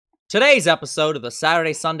Today's episode of the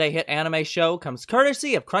Saturday Sunday Hit Anime Show comes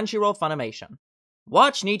courtesy of Crunchyroll Funimation.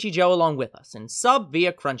 Watch Nichijou along with us and sub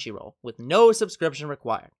via Crunchyroll with no subscription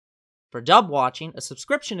required. For dub watching, a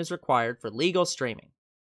subscription is required for legal streaming.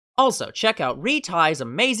 Also, check out Retai's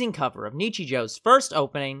amazing cover of Nichijou's first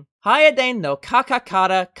opening, Hayade no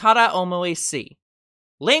Kakakara Kara Omoi Si.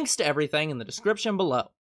 Links to everything in the description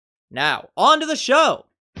below. Now, on to the show!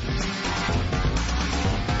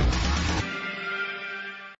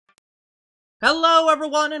 Hello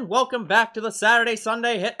everyone and welcome back to the Saturday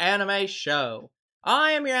Sunday Hit Anime Show.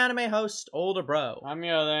 I am your anime host, Older Bro. I'm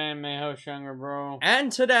your other anime host, Younger Bro.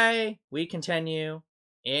 And today, we continue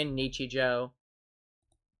in Nichijou.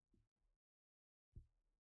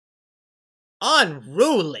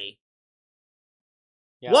 Unruly!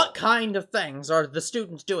 Yeah, What kind of things are the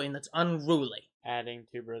students doing that's unruly? adding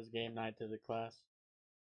Tuber's game night to the class.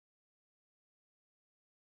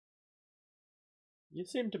 You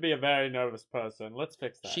seem to be a very nervous person. Let's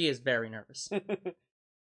fix that. She is very nervous.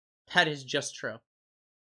 That is just true.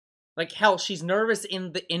 Like, hell, she's nervous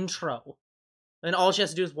in the intro. And all she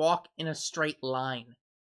has to do is walk in a straight line.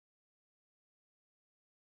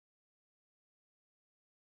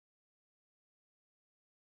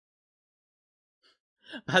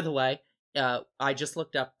 By the way, I just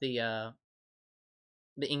looked up the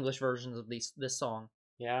English versions of this song.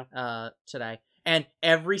 Yeah. Today. And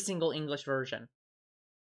every single English version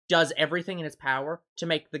does everything in its power to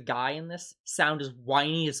make the guy in this sound as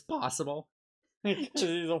whiny as possible. Because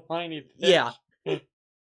he's a whiny bitch. Yeah.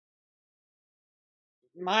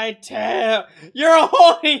 My tail! You're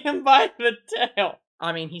holding him by the tail!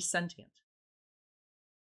 I mean, he's sentient.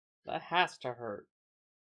 That has to hurt.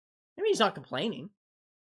 I mean, he's not complaining.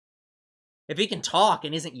 If he can talk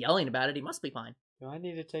and isn't yelling about it, he must be fine. Do I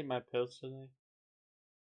need to take my pills today?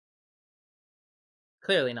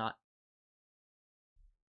 Clearly not.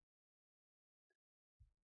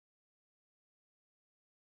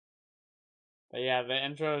 But yeah, the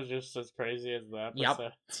intro is just as crazy as the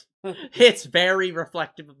episode. Yep. It's very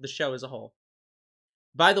reflective of the show as a whole.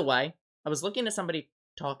 By the way, I was looking at somebody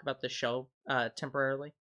talk about this show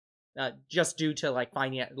temporarily, just due to like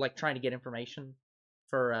finding out, like trying to get information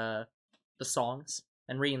for the songs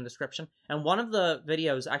and reading the description. And one of the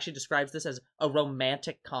videos actually describes this as a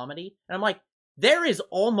romantic comedy, and I'm like, there is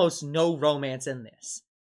almost no romance in this.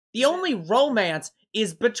 The only romance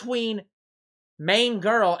is between main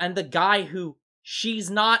girl and the guy who she's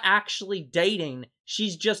not actually dating,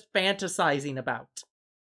 she's just fantasizing about.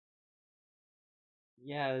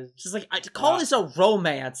 Yeah. She's like, to call this a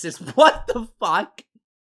romance is what the fuck?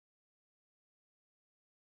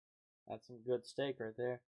 That's some good steak right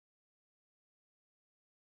there.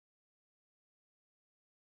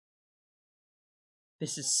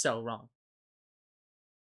 This is so wrong.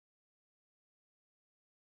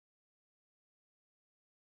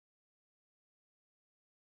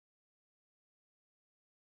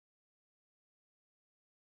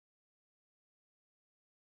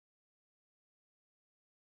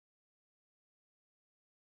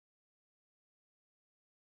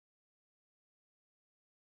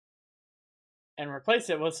 And replace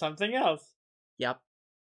it with something else. Yep.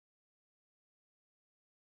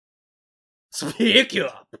 Speak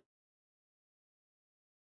up!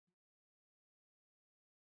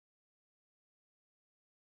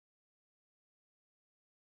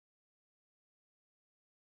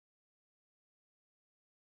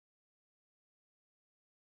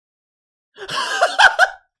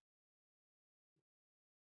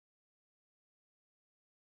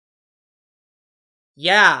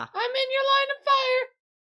 Yeah. I'm in your line of fire!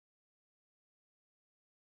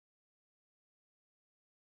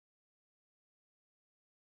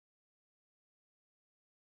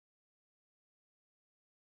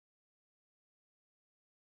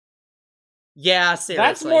 Yeah, seriously.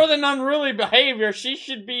 That's more than unruly behavior. She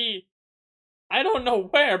should be, I don't know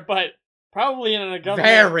where, but probably in a government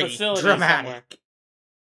very facility dramatic. somewhere.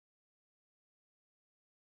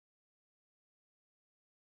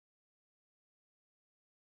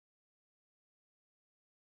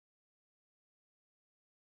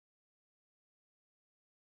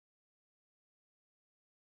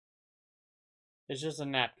 It's just a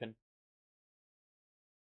napkin.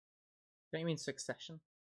 Don't you mean Succession?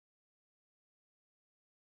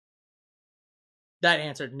 That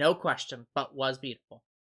answered no question, but was beautiful.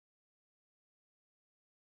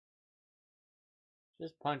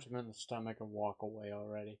 Just punch him in the stomach and walk away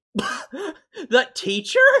already. The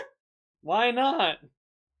teacher? Why not?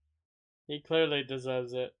 He clearly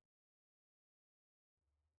deserves it.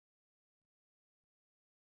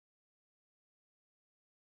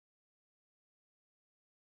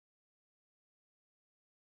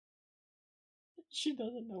 She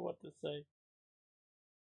doesn't know what to say.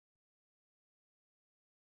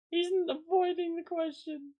 He's avoiding the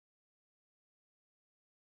question.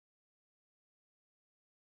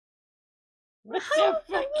 How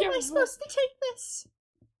am I supposed to take this?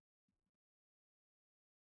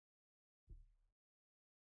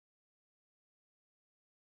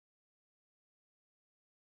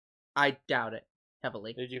 I doubt it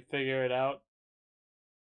heavily. Did you figure it out?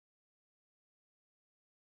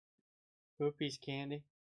 Poopy's candy.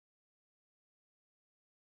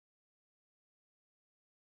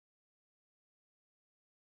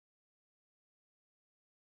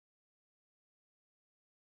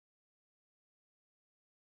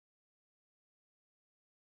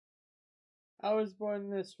 I was born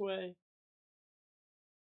this way.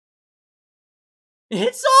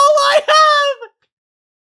 It's all I have!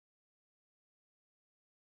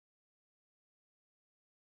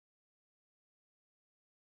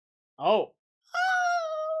 Oh.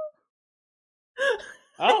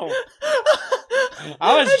 Oh.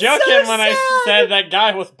 I was joking when I said that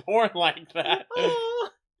guy was born like that.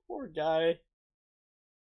 Poor guy.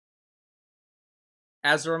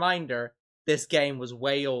 As a reminder, this game was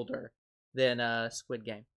way older than Squid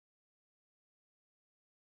Game.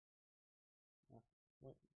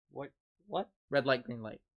 What? Red Light, Green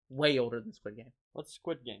Light. Way older than Squid Game. What's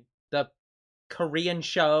Squid Game? The Korean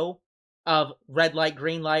show of Red Light,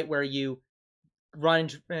 Green Light where you run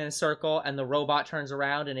in a circle and the robot turns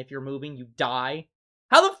around and if you're moving, you die.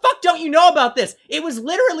 How the fuck don't you know about this? It was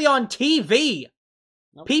literally on TV.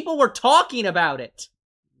 Nope. People were talking about it.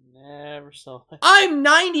 Never saw it. I'm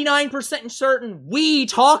 99% certain we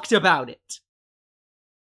talked about it.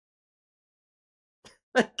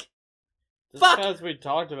 Like, just fuck. Because we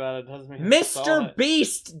talked about it doesn't mean Mr.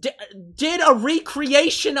 Beast did a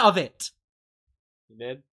recreation of it. He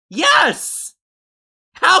did? Yes!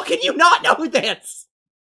 How can you not know this?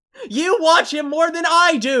 You watch him more than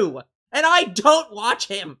I do, and I don't watch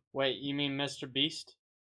him. Wait, you mean Mr. Beast?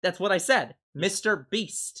 That's what I said. Mr.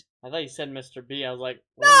 Beast. I thought you said Mr. B. I was like,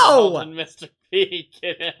 no! When Mr. B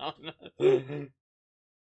get out?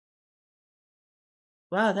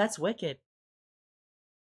 Wow, that's wicked.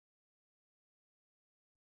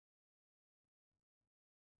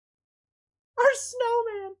 Our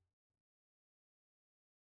snowman.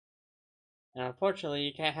 And unfortunately,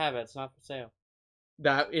 you can't have it. It's not for sale.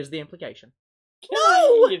 That is the implication.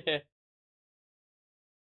 No!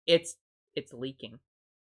 It's leaking.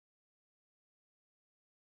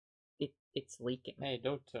 It's leaking. Hey,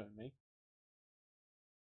 don't turn me.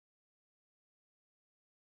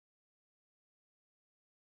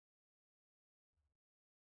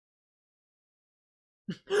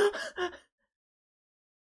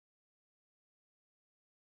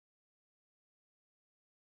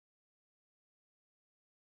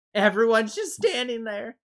 Everyone's just standing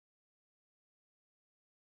there.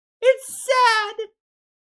 It's sad.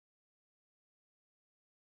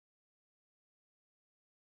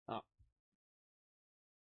 Oh.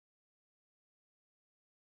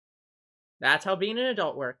 That's how being an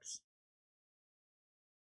adult works.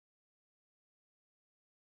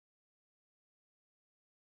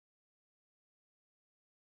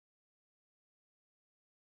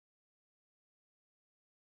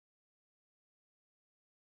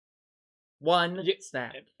 One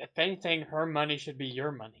snap. If anything, her money should be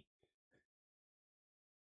your money.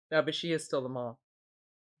 No, but she is still the mom.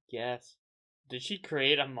 Yes. Did she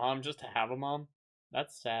create a mom just to have a mom?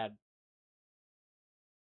 That's sad.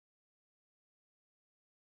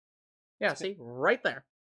 Yeah, see? Right there.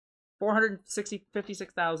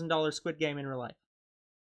 $456,000 Squid Game in real life.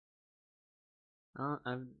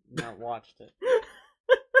 I've not watched it.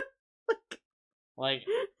 Like,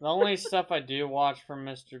 the only stuff I do watch from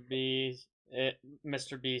Mr. Beast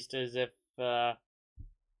is if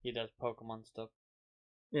he does Pokemon stuff.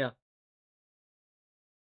 Yeah.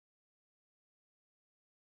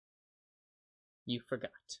 You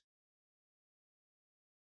forgot.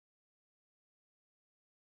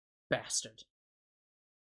 Bastard.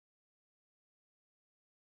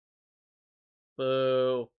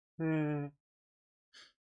 Boo.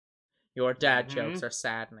 Your dad jokes are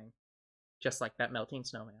saddening. Just like that melting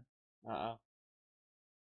snowman. Uh-oh.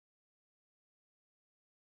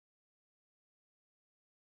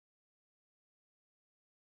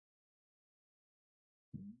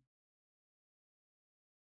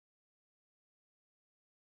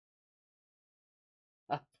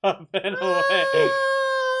 I've been away.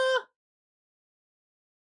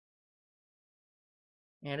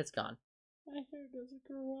 And it's gone. My hair doesn't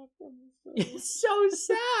grow up from the sun. It's so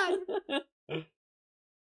sad.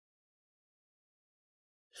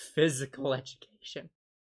 Physical education.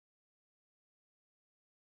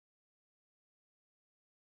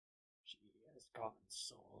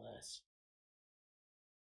 this.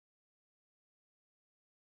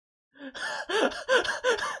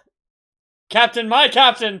 Captain, my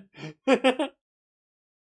captain! I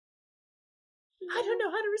don't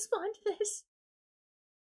know how to respond to this.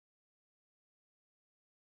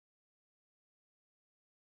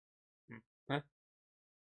 Huh?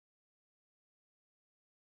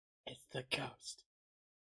 It's the ghost.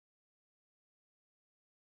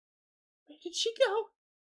 Where did she go?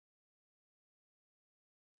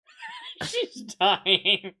 She's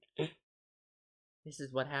dying. This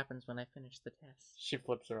is what happens when I finish the test. She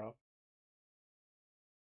flips her off.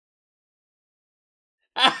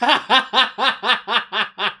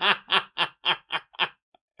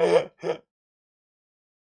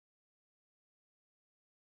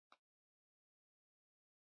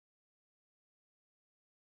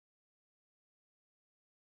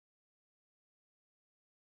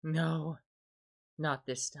 No, not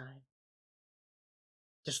this time.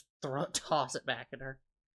 Just toss it back at her.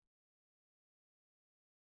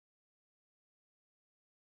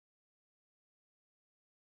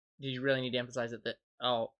 Did you really need to emphasize it that,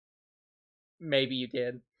 oh, maybe you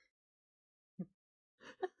did.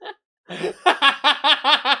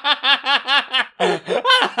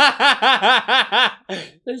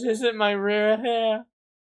 This isn't my rear hair.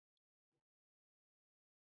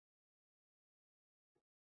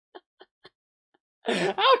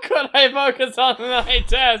 How could I focus on my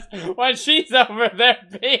test when she's over there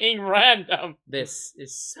being random? This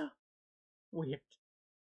is so weird.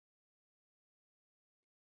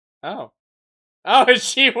 Oh. Oh,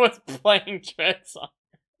 she was playing tricks on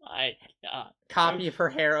my god. Copy of her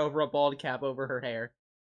hair over a bald cap over her hair.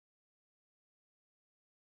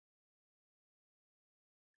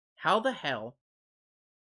 How the hell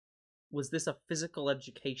was this a physical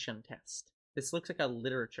education test? This looks like a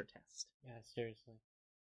literature test. Yeah, seriously.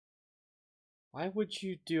 Why would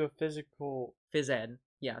you do a physical... Phys ed.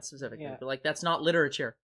 Yeah, specifically. Yeah. But, like, that's not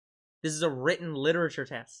literature. This is a written literature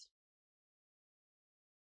test.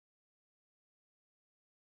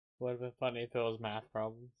 Would have been funny if it was math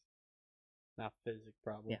problems. Not physics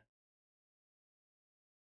problems. Yeah.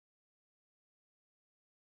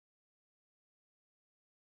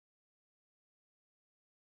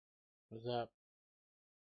 What's up?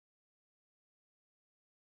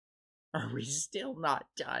 Are we still not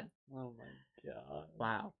done? Oh my god.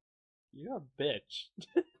 Wow. You're a bitch.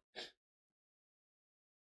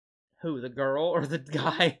 Who, the girl or the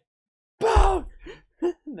guy? Boom!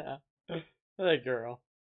 No. The girl.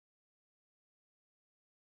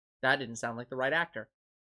 That didn't sound like the right actor.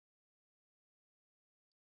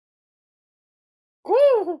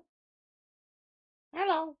 Woo!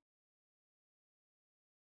 Hello.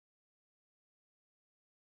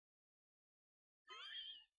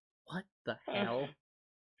 What the hell?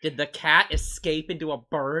 Did the cat escape into a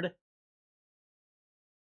bird?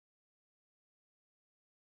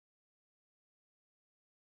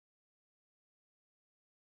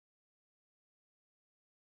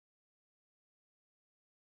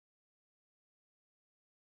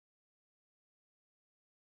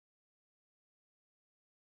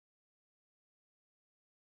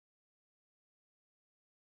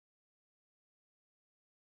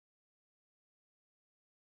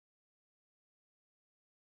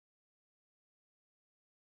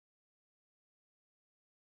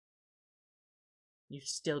 You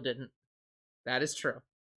still didn't. That is true.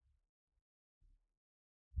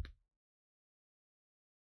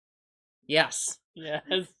 Yes. Yes.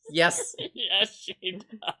 Yes. Yes, she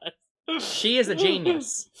does. She is a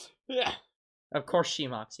genius. Yeah. Of course she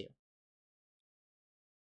mocks you.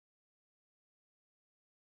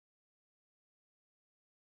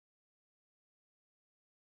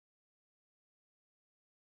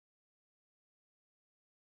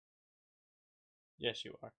 Yes,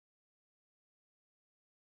 you are.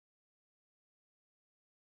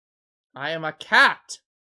 I am a cat!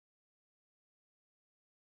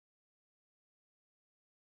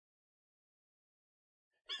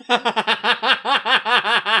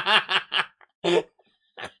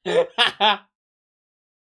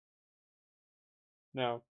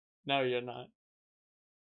 No. No, you're not.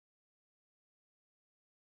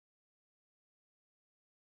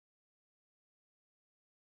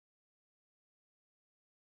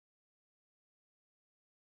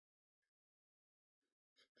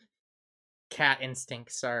 Cat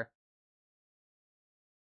instincts, sir.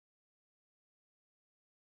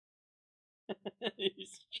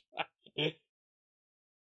 He's trying.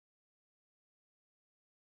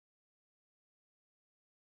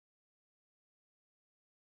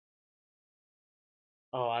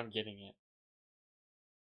 Oh, I'm getting it.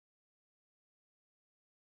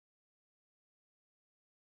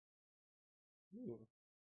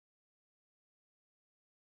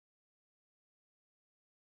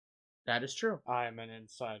 That is true. I am an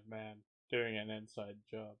inside man doing an inside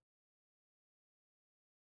job.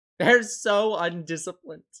 They're so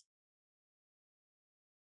undisciplined.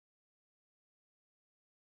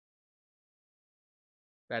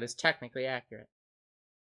 That is technically accurate.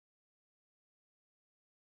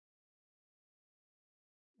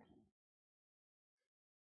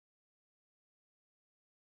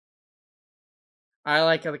 I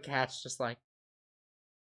like how the cat's just like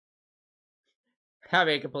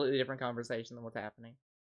having a completely different conversation than what's happening.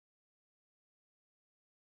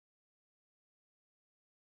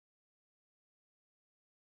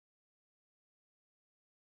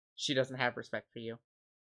 She doesn't have respect for you.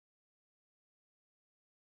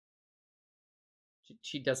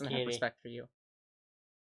 She doesn't have respect for you.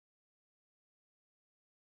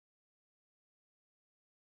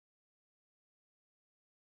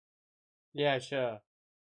 Yeah, sure.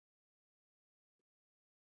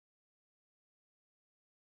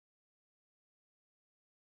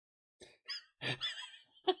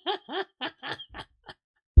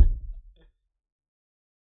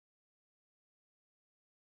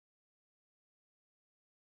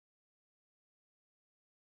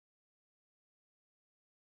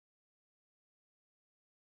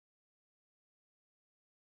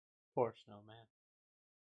 Poor snowman.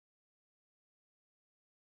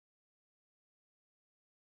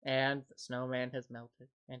 And the snowman has melted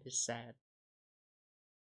and is sad.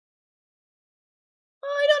 Oh,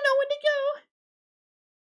 I don't know when to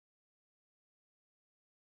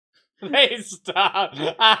go. They stop.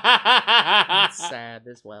 That's sad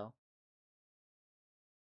as well.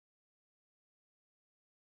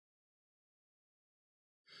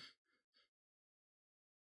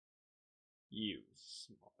 You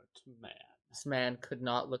smart man. This man could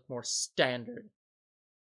not look more standard.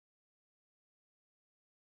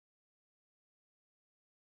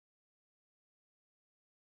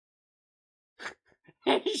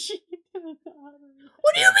 What do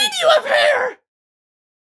What do you mean you have hair?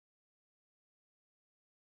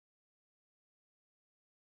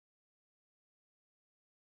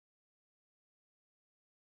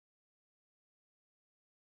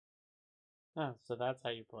 Oh, so that's how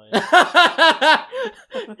you play it.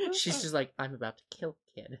 She's just like, I'm about to kill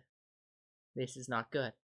kid. This is not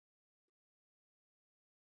good.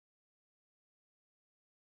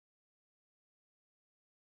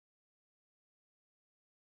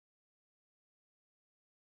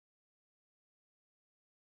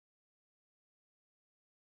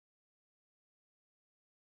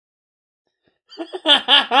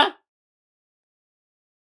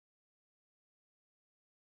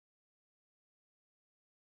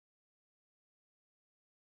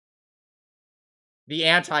 The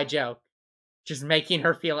anti-joke. Just making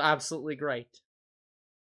her feel absolutely great.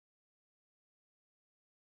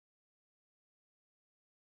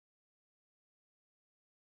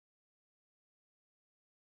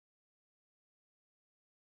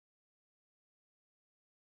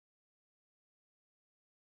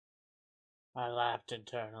 I laughed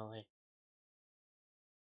internally.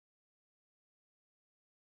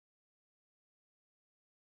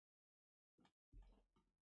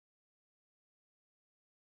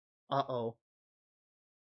 Uh-oh.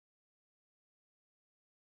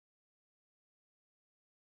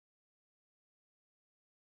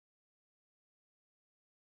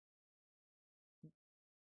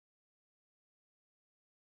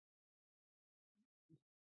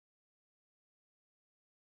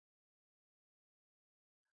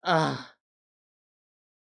 Ah.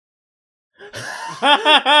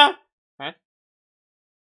 Huh?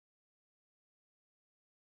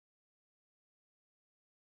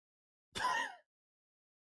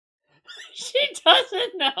 She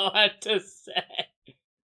doesn't know what to say.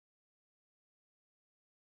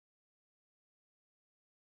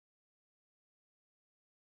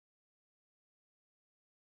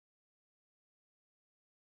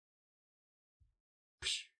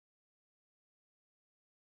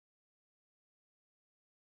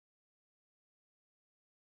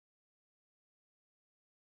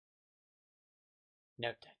 No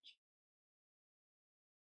touch.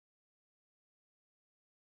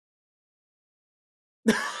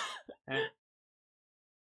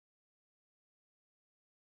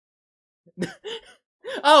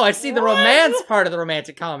 Oh, I see the What? romance part of the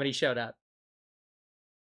romantic comedy showed up.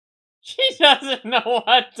 She doesn't know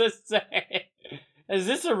what to say. Is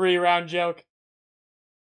this a reround joke?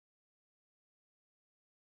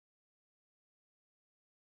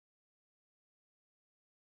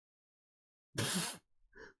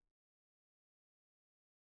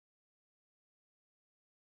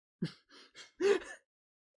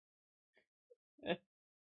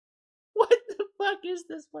 What the fuck is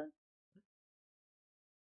this one?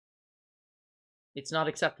 It's not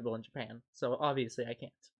acceptable in Japan, so obviously I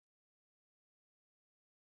can't.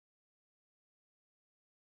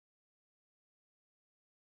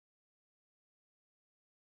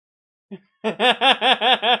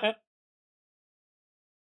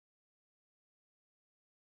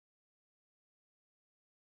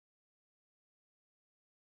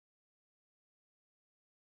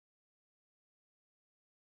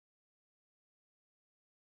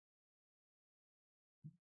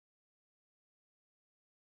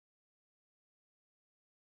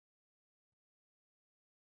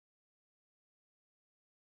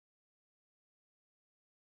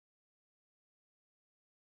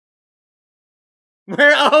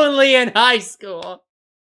 We're only in high school.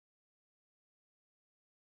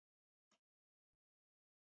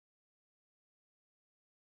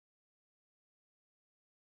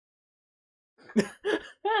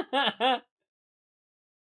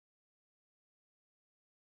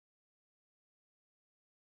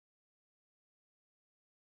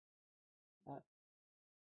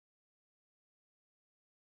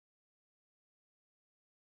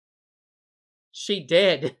 She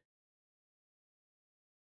did.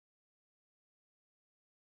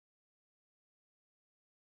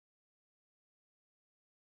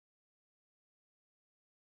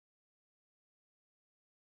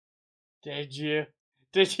 Did you?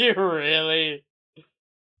 Did you really?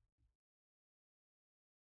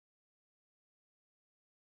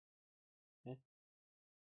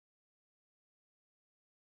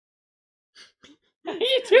 Are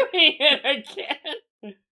you doing it again?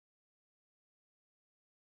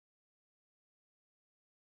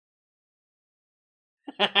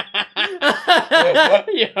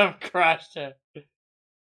 You have crushed it.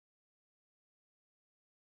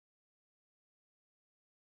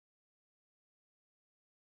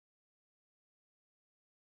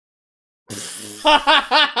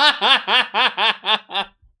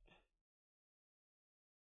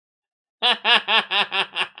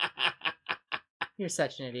 You're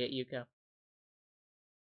such an idiot, Yuuko.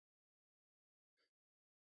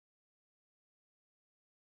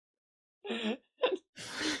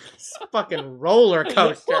 It's a fucking roller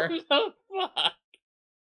coaster. What the fuck?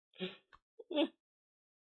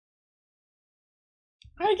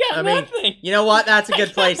 I got nothing. You know what? That's a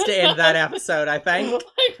good place to end that episode, I think.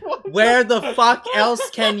 Like, Where the fuck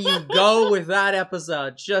else can you go with that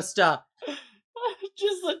episode? Just a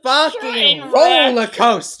fucking roller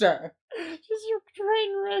coaster. Just your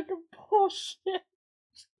train wreck of bullshit.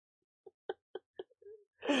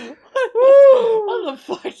 What the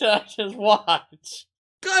fuck did I just watch?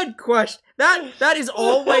 Good question. That is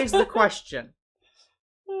always the question.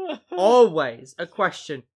 Always a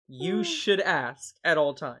question you should ask at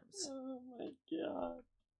all times. Oh my god.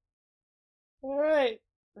 Alright.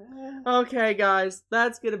 Okay, guys,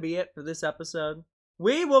 that's gonna be it for this episode.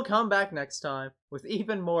 We will come back next time with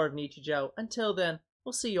even more of Nichijou. Until then,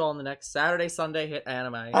 we'll see you all in the next Saturday, Sunday Hit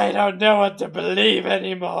Anime. I don't know what to believe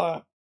anymore.